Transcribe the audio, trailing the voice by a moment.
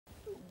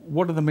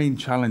What are the main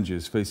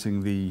challenges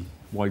facing the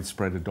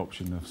widespread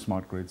adoption of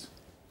smart grids?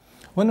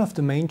 One of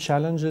the main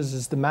challenges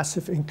is the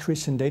massive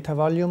increase in data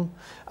volume.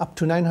 Up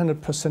to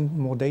 900%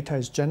 more data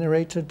is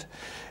generated,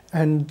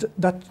 and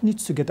that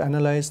needs to get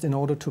analyzed in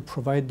order to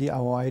provide the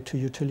ROI to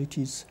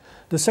utilities.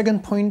 The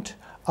second point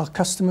are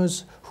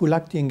customers who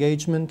lack the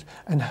engagement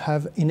and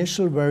have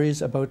initial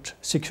worries about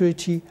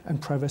security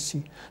and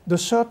privacy. The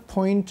third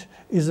point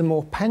is a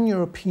more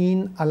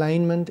pan-European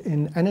alignment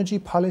in energy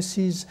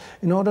policies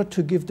in order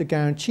to give the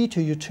guarantee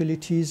to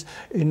utilities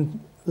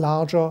in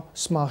larger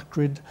smart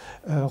grid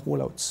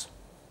rollouts.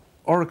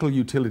 Oracle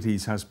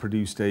Utilities has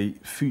produced a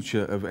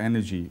Future of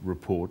Energy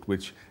report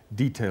which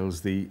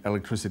details the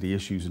electricity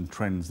issues and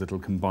trends that will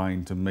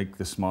combine to make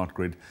the smart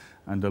grid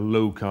and a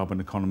low carbon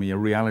economy a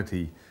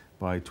reality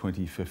by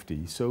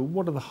 2050. So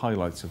what are the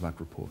highlights of that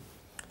report?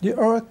 The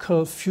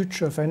Oracle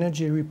Future of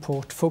Energy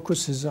report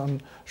focuses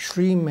on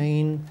three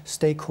main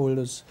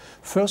stakeholders.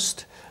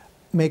 First,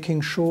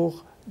 making sure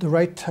the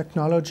right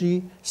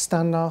technology,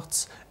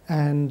 standards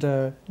and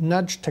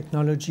nudge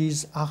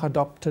technologies are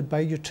adopted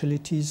by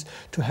utilities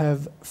to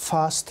have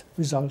fast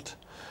result.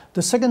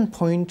 The second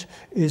point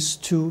is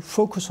to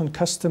focus on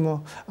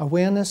customer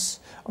awareness,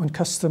 on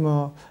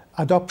customer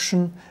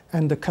adoption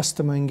and the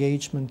customer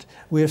engagement.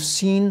 We have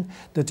seen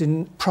that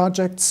in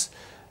projects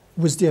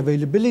with the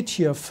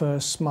availability of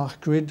a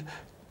smart grid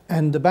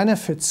and the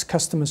benefits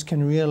customers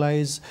can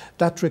realize,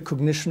 that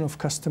recognition of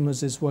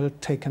customers is well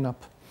taken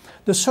up.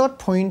 The third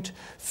point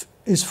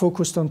is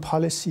focused on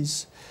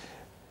policies,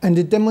 and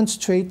it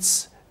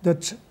demonstrates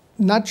that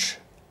nudge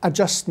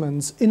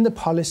adjustments in the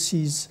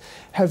policies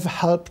have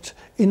helped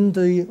in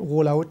the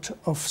rollout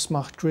of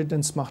smart grid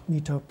and smart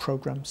meter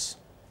programs.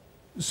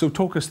 So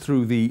talk us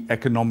through the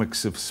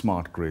economics of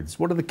smart grids.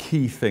 What are the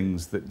key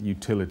things that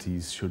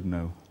utilities should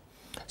know?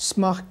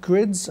 Smart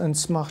grids and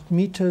smart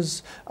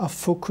meters are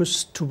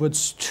focused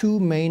towards two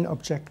main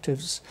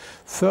objectives.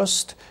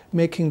 First,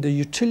 making the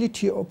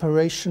utility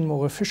operation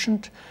more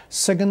efficient.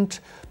 Second,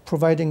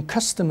 providing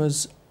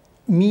customers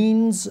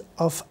means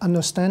of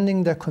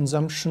understanding their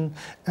consumption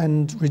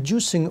and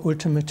reducing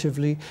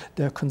ultimately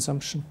their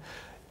consumption.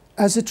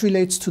 As it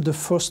relates to the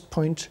first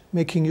point,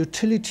 making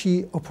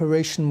utility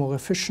operation more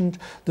efficient,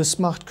 the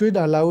smart grid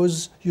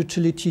allows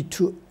utility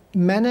to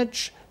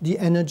manage the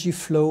energy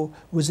flow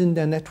within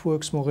their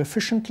networks more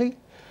efficiently,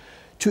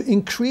 to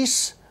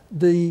increase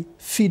the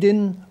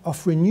feed-in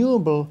of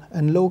renewable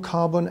and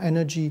low-carbon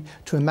energy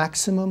to a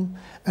maximum,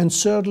 and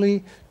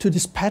thirdly, to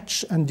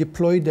dispatch and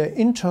deploy their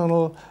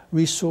internal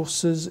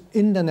resources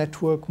in the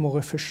network more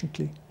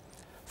efficiently.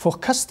 For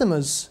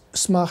customers,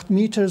 smart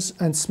meters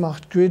and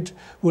smart grid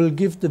will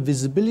give the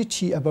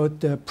visibility about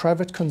their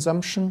private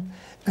consumption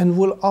and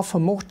will offer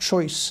more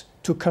choice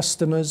to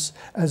customers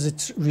as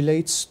it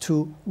relates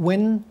to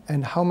when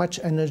and how much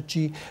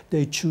energy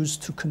they choose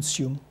to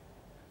consume.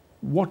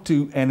 What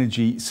do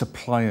energy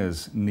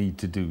suppliers need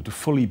to do to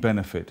fully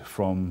benefit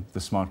from the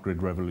smart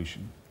grid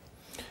revolution?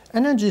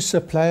 Energy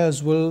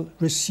suppliers will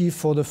receive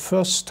for the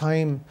first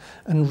time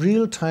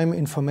real-time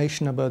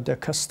information about their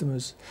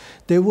customers.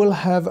 They will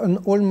have an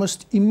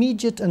almost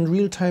immediate and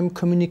real-time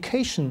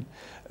communication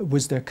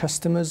with their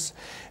customers,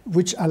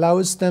 which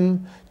allows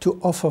them to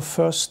offer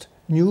first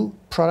new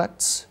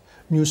products,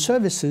 new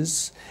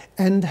services,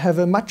 and have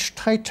a much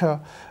tighter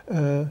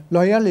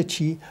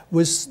loyalty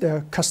with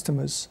their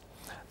customers.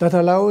 That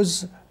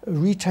allows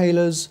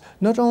retailers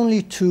not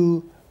only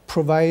to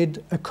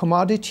provide a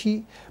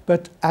commodity,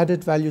 but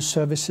added value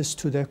services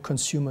to their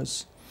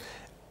consumers.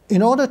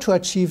 In order to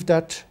achieve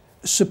that,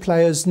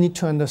 suppliers need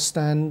to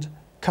understand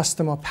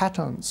customer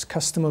patterns,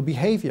 customer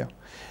behavior,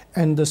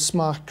 and the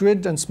smart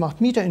grid and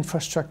smart meter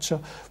infrastructure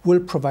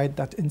will provide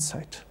that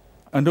insight.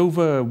 And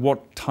over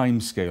what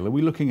timescale? Are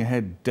we looking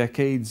ahead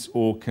decades,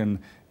 or can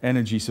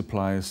energy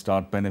suppliers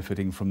start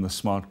benefiting from the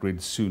smart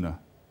grid sooner?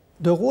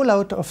 The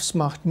rollout of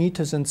smart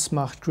meters and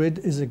smart grid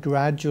is a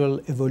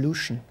gradual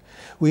evolution.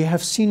 We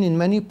have seen in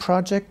many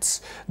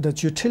projects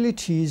that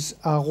utilities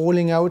are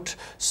rolling out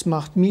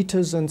smart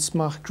meters and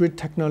smart grid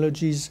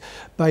technologies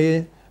by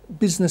a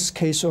business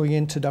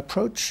case-oriented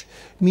approach,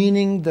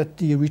 meaning that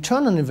the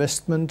return on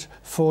investment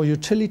for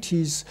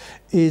utilities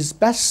is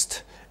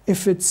best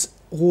if it's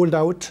rolled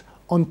out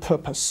on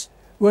purpose.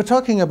 We're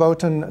talking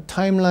about a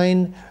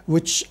timeline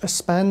which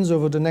spans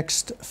over the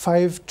next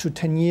 5 to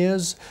 10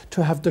 years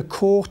to have the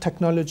core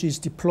technologies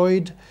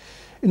deployed.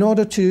 In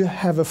order to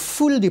have a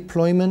full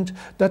deployment,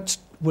 that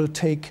will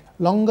take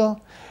longer,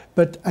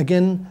 but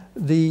again,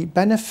 the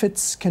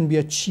benefits can be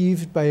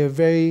achieved by a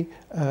very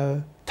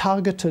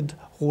targeted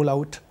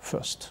rollout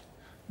first.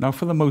 Now,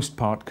 for the most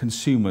part,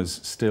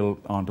 consumers still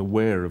aren't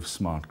aware of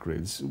smart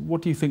grids.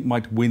 What do you think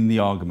might win the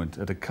argument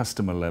at a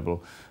customer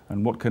level,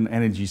 and what can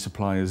energy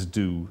suppliers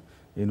do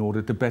in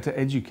order to better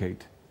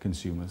educate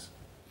consumers?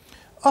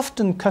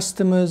 Often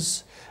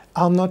customers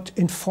are not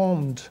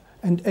informed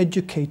and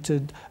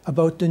educated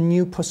about the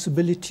new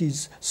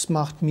possibilities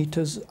smart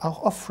meters are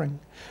offering.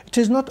 It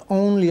is not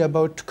only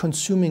about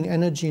consuming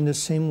energy in the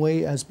same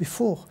way as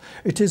before.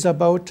 It is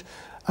about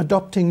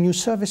adopting new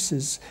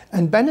services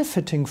and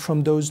benefiting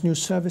from those new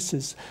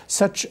services,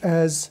 such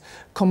as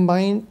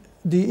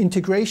the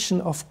integration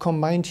of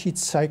combined heat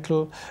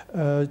cycle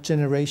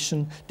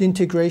generation, the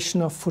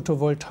integration of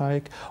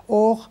photovoltaic,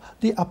 or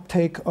the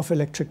uptake of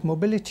electric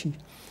mobility.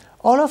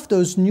 All of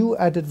those new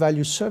added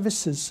value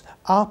services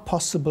are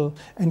possible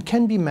and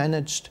can be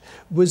managed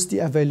with the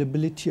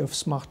availability of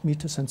smart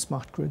meters and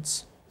smart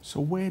grids. So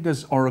where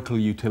does Oracle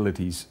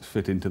Utilities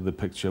fit into the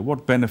picture?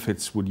 What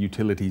benefits would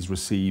utilities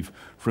receive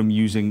from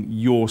using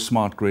your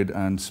smart grid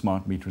and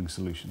smart metering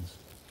solutions?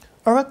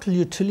 Oracle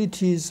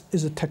Utilities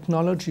is a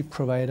technology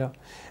provider.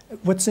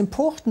 What's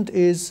important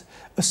is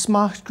a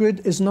smart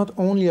grid is not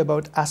only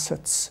about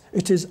assets.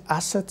 It is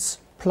assets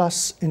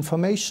plus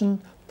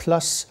information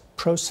plus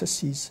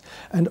processes.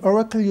 And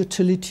Oracle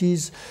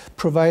Utilities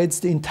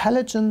provides the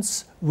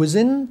intelligence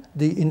within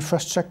the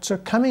infrastructure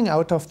coming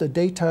out of the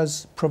data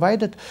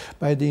provided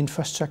by the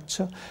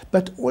infrastructure,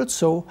 but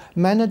also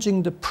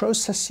managing the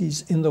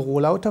processes in the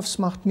rollout of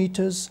smart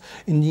meters,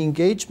 in the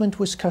engagement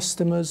with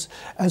customers,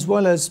 as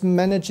well as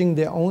managing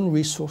their own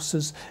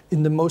resources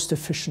in the most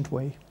efficient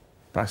way.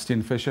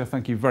 Bastian Fischer,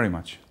 thank you very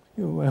much.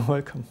 You're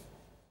welcome.